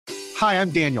Hi,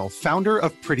 I'm Daniel, founder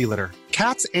of Pretty Litter.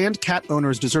 Cats and cat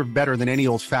owners deserve better than any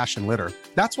old-fashioned litter.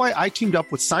 That's why I teamed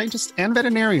up with scientists and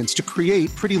veterinarians to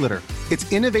create Pretty Litter.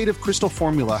 Its innovative crystal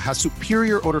formula has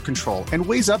superior odor control and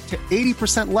weighs up to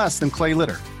 80% less than clay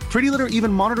litter. Pretty Litter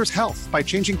even monitors health by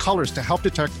changing colors to help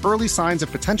detect early signs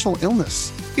of potential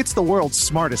illness. It's the world's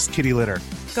smartest kitty litter.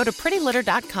 Go to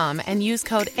prettylitter.com and use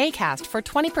code ACAST for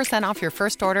 20% off your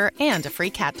first order and a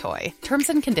free cat toy. Terms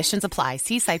and conditions apply.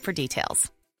 See site for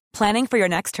details. Planning for your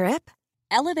next trip?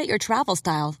 Elevate your travel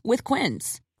style with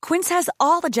Quince. Quince has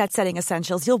all the jet-setting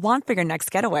essentials you'll want for your next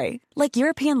getaway, like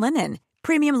European linen,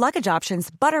 premium luggage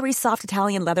options, buttery soft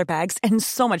Italian leather bags, and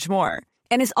so much more.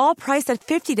 And is all priced at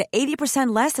 50 to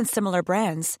 80% less than similar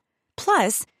brands.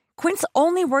 Plus, Quince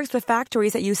only works with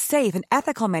factories that use safe and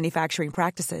ethical manufacturing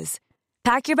practices.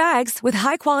 Pack your bags with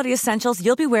high-quality essentials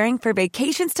you'll be wearing for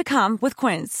vacations to come with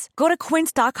Quince. Go to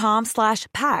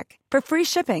quince.com/pack for free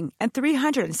shipping and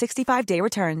 365-day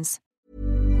returns.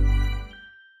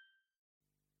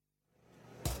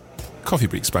 Coffee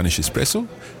Break Spanish Espresso,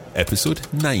 Episode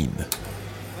 9.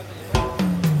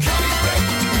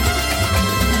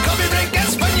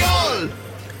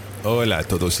 Hola a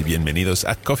todos y bienvenidos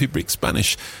a Coffee Break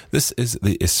Spanish. This is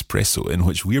the Espresso, in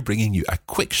which we're bringing you a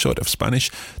quick shot of Spanish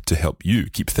to help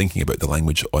you keep thinking about the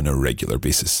language on a regular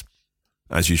basis.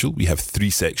 As usual, we have 3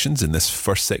 sections. In this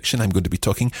first section, I'm going to be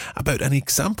talking about an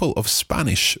example of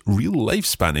Spanish, real-life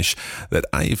Spanish, that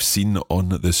I've seen on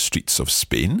the streets of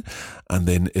Spain. And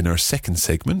then in our second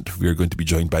segment, we're going to be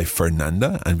joined by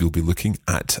Fernanda, and we'll be looking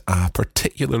at a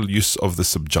particular use of the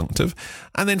subjunctive.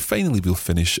 And then finally, we'll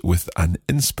finish with an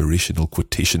inspirational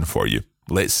quotation for you.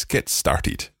 Let's get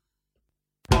started.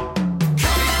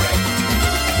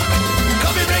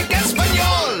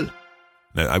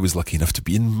 Now, I was lucky enough to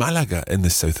be in Malaga in the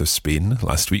south of Spain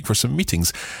last week for some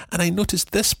meetings, and I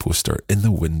noticed this poster in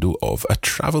the window of a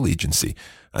travel agency.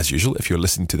 As usual, if you're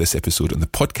listening to this episode on the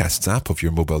podcasts app of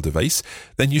your mobile device,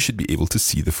 then you should be able to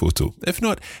see the photo. If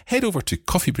not, head over to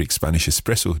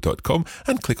coffeebreakspanishes.com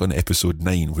and click on episode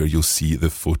 9, where you'll see the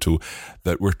photo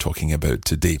that we're talking about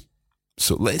today.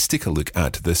 So let's take a look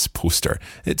at this poster.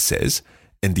 It says,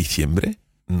 "En diciembre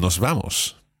nos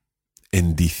vamos."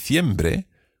 En diciembre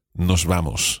nos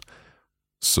vamos.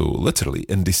 So literally,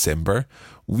 in December,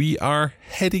 we are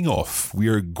heading off. We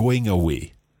are going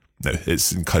away. Now,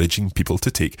 it's encouraging people to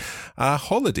take a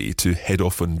holiday, to head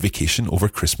off on vacation over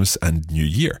Christmas and New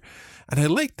Year. And I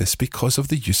like this because of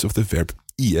the use of the verb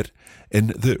ir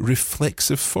in the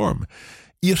reflexive form,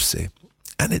 irse.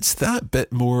 And it's that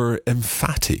bit more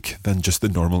emphatic than just the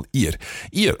normal ir.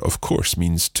 Ir, of course,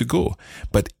 means to go.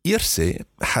 But irse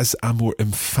has a more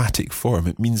emphatic form.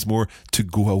 It means more to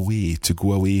go away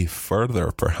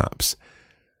further, perhaps.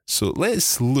 So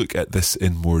let's look at this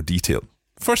in more detail.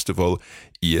 First of all,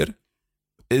 ir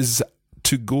is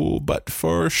to go, but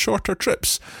for shorter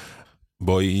trips.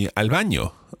 Voy al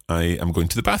baño. I am going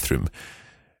to the bathroom.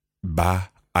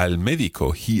 Va al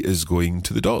médico. He is going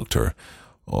to the doctor.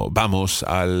 O vamos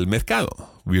al mercado.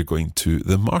 We're going to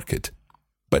the market.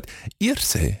 But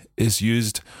irse is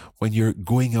used when you're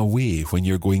going away, when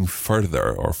you're going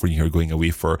further, or when you're going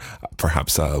away for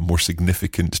perhaps a more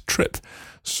significant trip.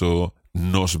 So,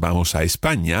 nos vamos a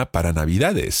España para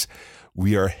Navidades.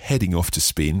 We are heading off to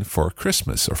Spain for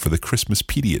Christmas, or for the Christmas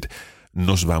period.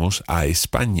 Nos vamos a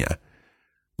España.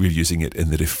 We're using it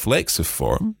in the reflexive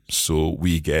form, so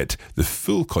we get the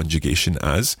full conjugation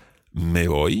as me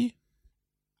voy,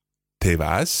 te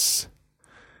vas,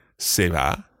 se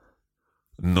va,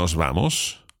 nos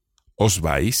vamos, os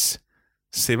vais,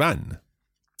 se van.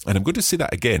 And I'm going to say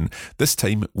that again, this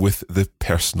time with the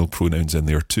personal pronouns in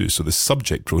there too. So the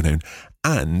subject pronoun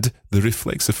and the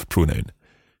reflexive pronoun.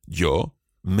 Yo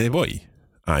me voy.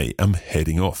 I am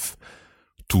heading off.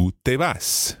 Tú te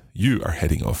vas. You are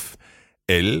heading off.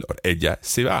 Él or ella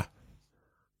se va.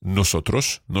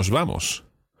 Nosotros nos vamos.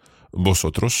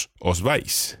 Vosotros os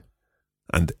vais.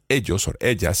 And ellos or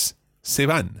ellas se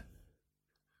van.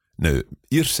 Now,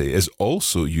 irse is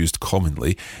also used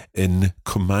commonly in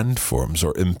command forms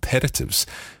or imperatives.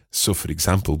 So, for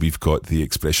example, we've got the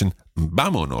expression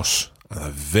vámonos, a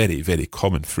very, very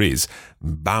common phrase,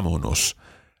 vámonos.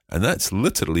 And that's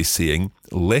literally saying,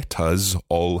 let us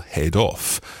all head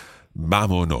off.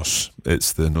 Vámonos.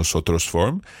 It's the nosotros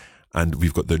form. And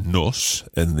we've got the nos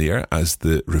in there as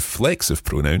the reflexive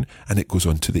pronoun, and it goes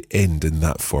on to the end in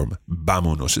that form.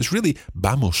 Vámonos. It's really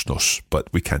vámonos,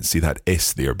 but we can't see that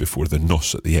S there before the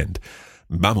nos at the end.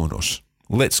 Vámonos.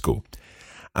 Let's go.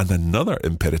 And another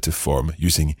imperative form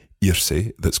using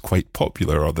irse that's quite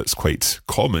popular, or that's quite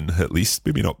common at least,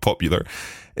 maybe not popular,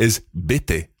 is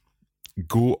vete.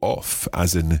 Go off,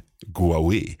 as in go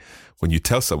away. when you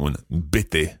tell someone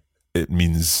vete, it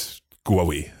means go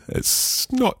away.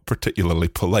 It's not particularly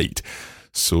polite.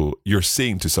 So you're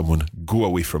saying to someone, go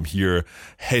away from here,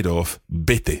 head off,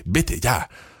 vete, ya,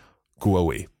 go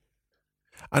away.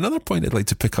 Another point I'd like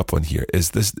to pick up on here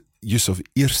is this use of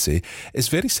irse is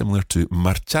very similar to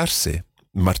marcharse.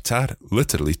 Marchar,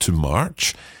 literally to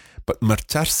march, but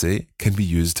marcharse can be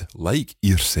used like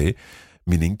irse,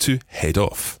 meaning to head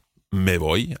off. Me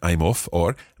voy, I'm off,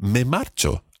 or me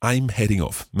marcho, I'm heading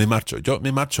off. Me marcho, yo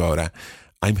me marcho ahora,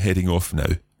 I'm heading off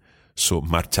now. So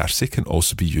marcharse can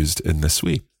also be used in this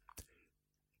way.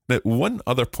 Now, one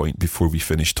other point before we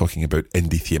finish talking about en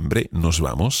diciembre nos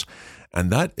vamos, and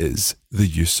that is the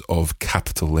use of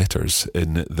capital letters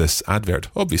in this advert.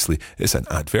 Obviously, it's an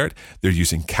advert. They're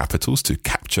using capitals to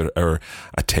capture our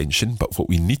attention, but what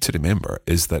we need to remember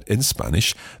is that in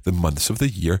Spanish, the months of the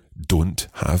year don't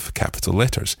have capital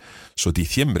letters. So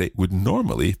diciembre would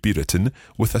normally be written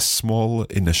with a small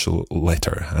initial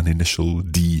letter, an initial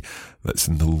D that's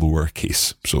in the lower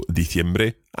case. So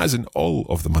diciembre, as in all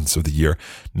of the months of the year,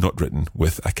 not written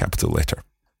with a capital letter.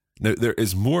 Now, there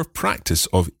is more practice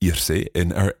of irse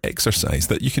in our exercise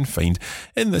that you can find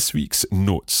in this week's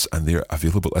notes, and they're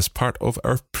available as part of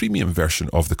our premium version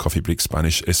of the Coffee Break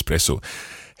Spanish Espresso.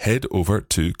 Head over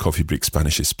to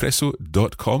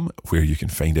coffeebreakspanishes.com, where you can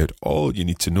find out all you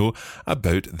need to know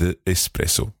about the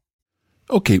espresso.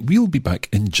 Okay, we'll be back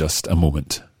in just a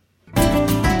moment.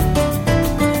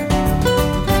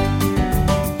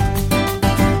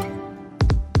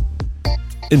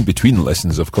 In between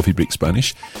lessons of Coffee Break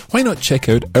Spanish, why not check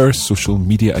out our social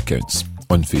media accounts?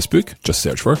 On Facebook, just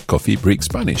search for Coffee Break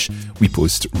Spanish. We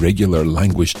post regular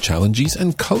language challenges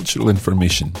and cultural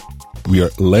information. We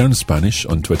are Learn Spanish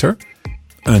on Twitter,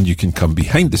 and you can come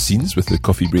behind the scenes with the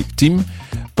Coffee Break team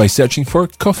by searching for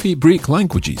Coffee Break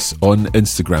Languages on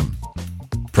Instagram.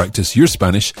 Practice your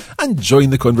Spanish and join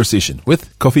the conversation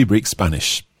with Coffee Break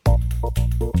Spanish.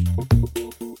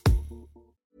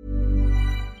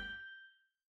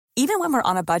 Even when we're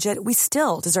on a budget, we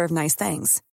still deserve nice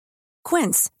things.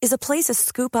 Quince is a place to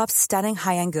scoop up stunning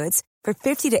high-end goods for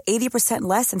 50 to 80%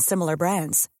 less than similar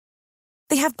brands.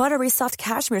 They have buttery soft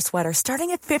cashmere sweaters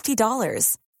starting at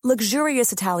 $50,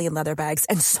 luxurious Italian leather bags,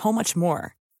 and so much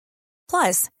more.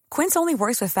 Plus, Quince only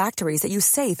works with factories that use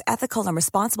safe, ethical, and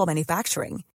responsible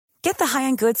manufacturing. Get the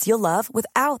high-end goods you'll love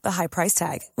without the high price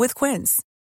tag with Quince.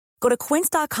 Go to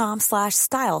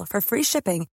quince.com/style for free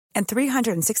shipping and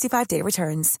 365-day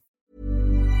returns.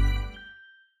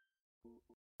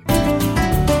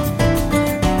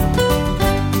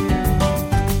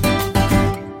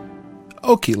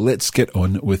 Okay, let's get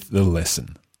on with the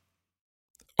lesson.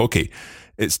 Okay,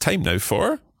 it's time now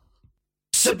for...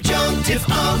 Subjunctive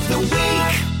of the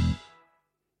Week.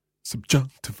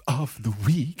 Subjunctive of the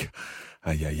Week.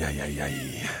 Ay, ay, ay, ay,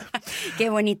 ay. Qué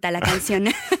bonita la canción.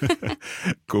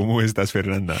 ¿Cómo estás,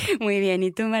 Fernanda? Muy bien, ¿y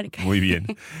tú, Marc? Muy bien.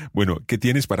 Bueno, ¿qué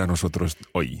tienes para nosotros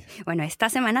hoy? Bueno, esta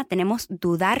semana tenemos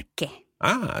dudar qué.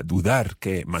 Ah, dudar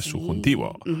qué, más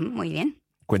subjuntivo. Muy bien.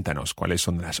 Cuéntanos, ¿cuáles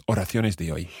son las oraciones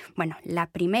de hoy? Bueno, la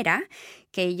primera,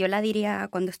 que yo la diría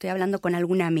cuando estoy hablando con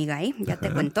alguna amiga, ya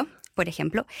te cuento. Por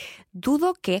ejemplo,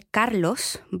 dudo que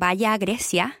Carlos vaya a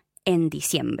Grecia en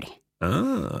diciembre.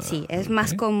 Ah, sí, es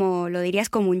más como, lo dirías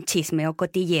como un chisme o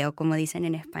cotilleo, como dicen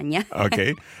en España.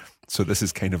 Okay, so this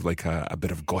is kind of like a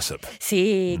bit of gossip.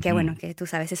 Sí, que bueno, que tú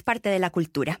sabes, es parte de la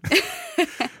cultura.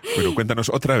 Bueno, cuéntanos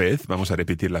otra vez, vamos a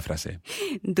repetir la frase.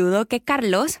 Dudo que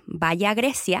Carlos vaya a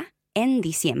Grecia en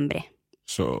diciembre.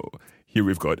 So, here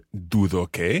we've got dudo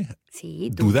que.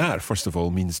 Sí, Dudar, first of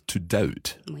all, means to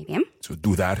doubt. Muy bien. So,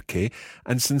 dudar que.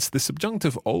 And since the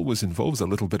subjunctive always involves a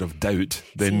little bit of doubt,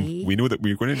 then we know that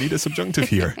we're going to need a subjunctive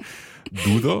here.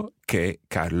 Dudo que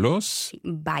Carlos...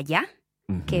 Vaya,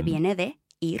 que viene de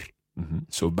ir.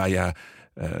 So, vaya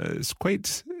is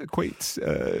quite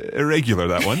irregular,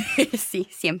 that one. Sí,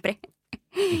 siempre.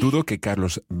 Dudo que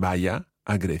Carlos vaya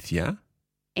a Grecia.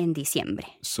 En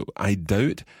diciembre. So, I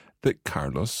doubt that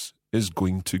Carlos is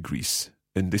going to Greece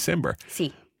in December.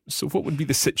 Sí. So what would be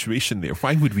the situation there?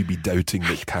 Why would we be doubting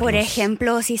that Carlos... Por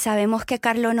ejemplo, si sabemos que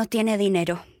Carlos no tiene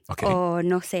dinero. Okay. O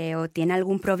no sé, o tiene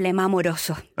algún problema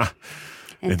amoroso. Ah,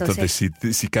 entonces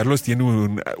si Carlos tiene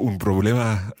un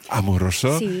problema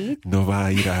amoroso, no va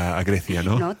a ir a Grecia,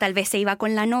 ¿no? No, tal vez se iba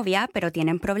con la novia, pero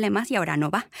tienen problemas y ahora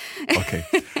no va. Okay.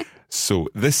 So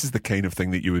this is the kind of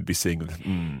thing that you would be saying,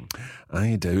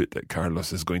 I doubt that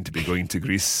Carlos is going to be going to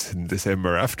Greece in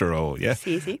December after all, yeah?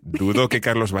 Sí. Dudo que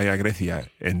Carlos vaya a Grecia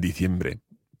en diciembre,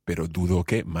 pero dudo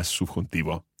que más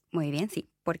subjuntivo. Muy bien, sí,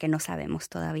 porque no sabemos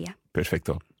todavía.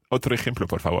 Perfecto. Otro ejemplo,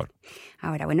 por favor.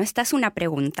 Ahora, bueno, esta es una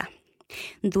pregunta.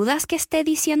 ¿Dudas que esté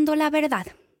diciendo la verdad?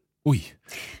 Uy,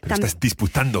 pero estás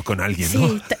disputando con alguien, sí, ¿no?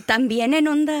 Sí, también en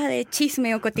onda de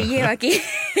chisme o cotilleo aquí.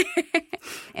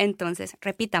 Entonces,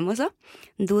 repitámoslo.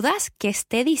 Dudas que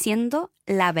esté diciendo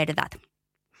la verdad.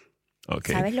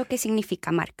 Okay. ¿Sabes lo que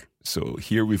significa, Mark? So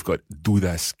here we've got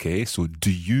dudas que. So do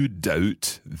you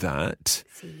doubt that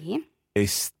Sí.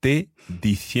 esté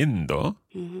diciendo?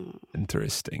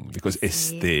 Interesting, because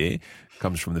esté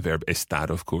comes from the verb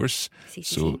estar, of course. Sí,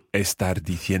 so estar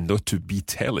diciendo, to be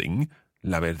telling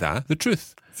la verdad, the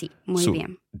truth. Sí, muy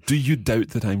bien. Do you doubt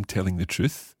that I'm telling the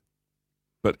truth?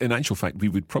 But in actual fact, we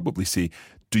would probably say,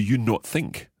 do you not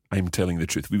think I'm telling the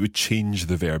truth? We would change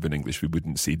the verb in English. We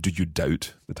wouldn't say, do you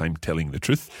doubt that I'm telling the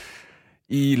truth?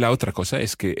 Y la otra cosa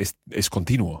es que es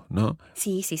continuo, ¿no?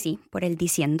 Sí, por el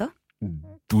diciendo.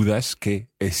 Dudas que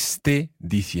esté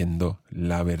diciendo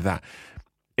la verdad.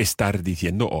 Estar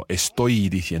diciendo o estoy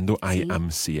diciendo, I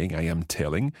am saying, I am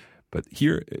telling. But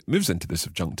here it moves into the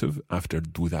subjunctive after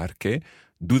dudar que.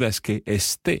 Dudas que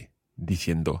esté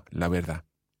diciendo la verdad.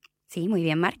 Sí, muy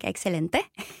bien, Mark.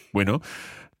 Excelente. Bueno,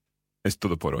 es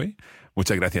todo por hoy.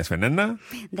 Muchas gracias, Fernanda.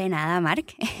 De nada,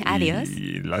 Mark. Adiós.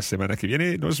 Y la semana que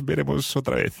viene nos veremos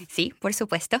otra vez. Sí, por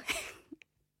supuesto.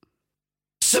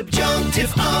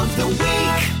 Subjunctive of the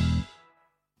week.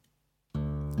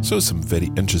 So some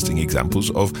very interesting examples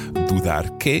of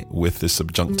dudar que with the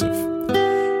subjunctive.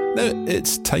 Now,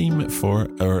 it's time for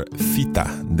our cita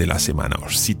de la semana,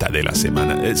 or cita de la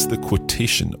semana. It's the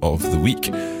quotation of the week.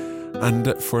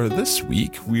 And for this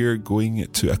week, we're going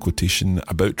to a quotation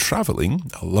about travelling,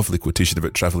 a lovely quotation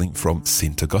about travelling from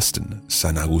St. Augustine,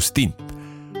 San Agustín.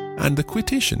 And the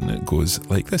quotation goes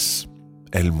like this.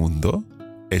 El mundo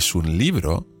es un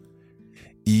libro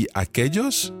y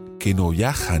aquellos que no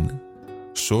viajan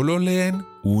solo leen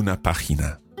una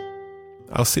página.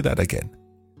 I'll say that again.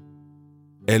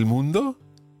 El mundo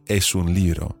es un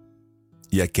libro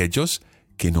y aquellos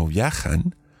que no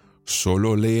viajan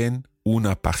solo leen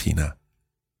una página.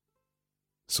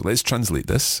 So let's translate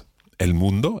this. El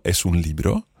mundo es un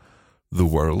libro. The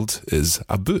world is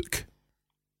a book.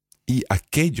 Y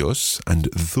aquellos, and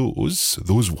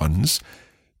those ones,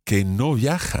 que no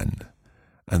viajan.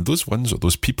 And those ones, or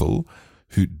those people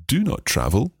who do not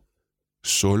travel,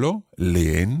 solo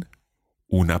leen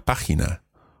una página.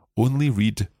 Only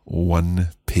read one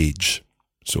page.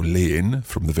 So leen,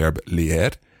 from the verb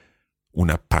leer,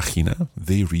 una página,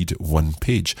 they read one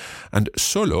page. And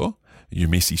solo, you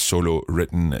may see solo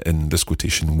written in this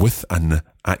quotation with an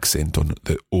accent on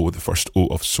the O, the first O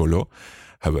of solo.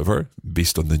 However,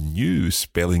 based on the new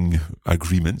spelling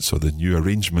agreements or the new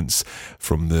arrangements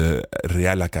from the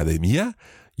Real Academia,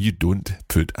 you don't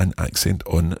put an accent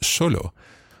on solo.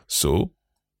 So,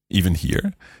 even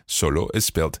here, solo is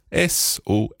spelled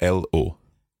S-O-L-O.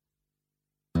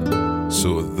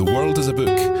 So, the world is a book,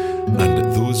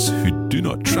 and those who do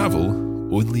not travel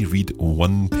only read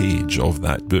one page of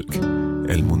that book.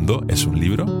 El mundo es un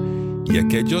libro, y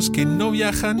aquellos que no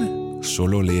viajan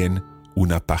solo leen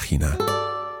una página.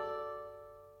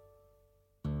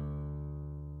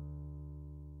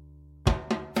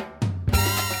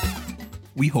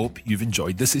 We hope you've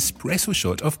enjoyed this espresso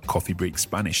shot of Coffee Break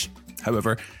Spanish.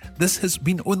 However, this has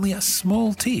been only a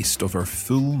small taste of our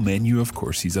full menu of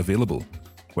courses available.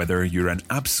 Whether you're an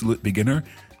absolute beginner,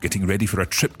 getting ready for a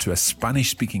trip to a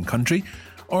Spanish-speaking country,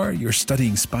 or you're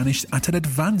studying Spanish at an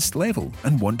advanced level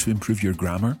and want to improve your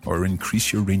grammar or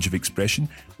increase your range of expression,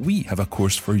 we have a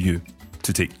course for you.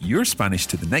 To take your Spanish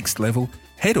to the next level,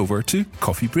 head over to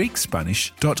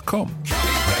coffeebreakspanish.com.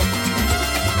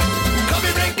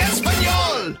 Coffee Break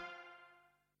Español.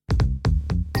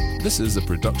 This is a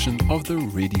production of the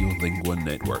Radiolingua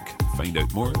Network. Find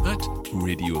out more at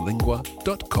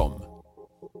radiolingua.com.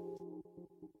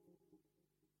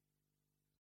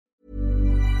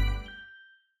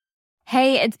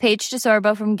 Hey, it's Paige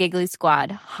DeSorbo from Giggly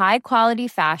Squad. High quality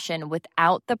fashion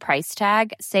without the price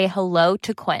tag. Say hello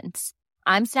to Quince.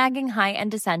 I'm snagging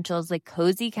high-end essentials like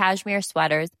cozy cashmere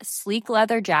sweaters, sleek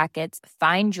leather jackets,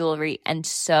 fine jewelry, and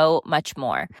so much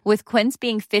more. With Quince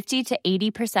being 50 to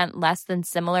 80% less than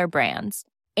similar brands.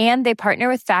 And they partner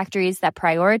with factories that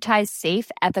prioritize safe,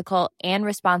 ethical, and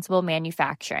responsible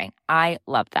manufacturing. I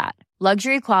love that.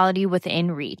 Luxury quality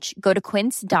within reach. Go to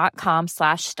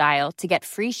quince.com/style to get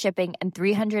free shipping and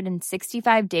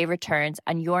 365-day returns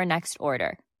on your next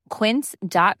order.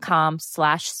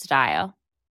 Quince.com/style.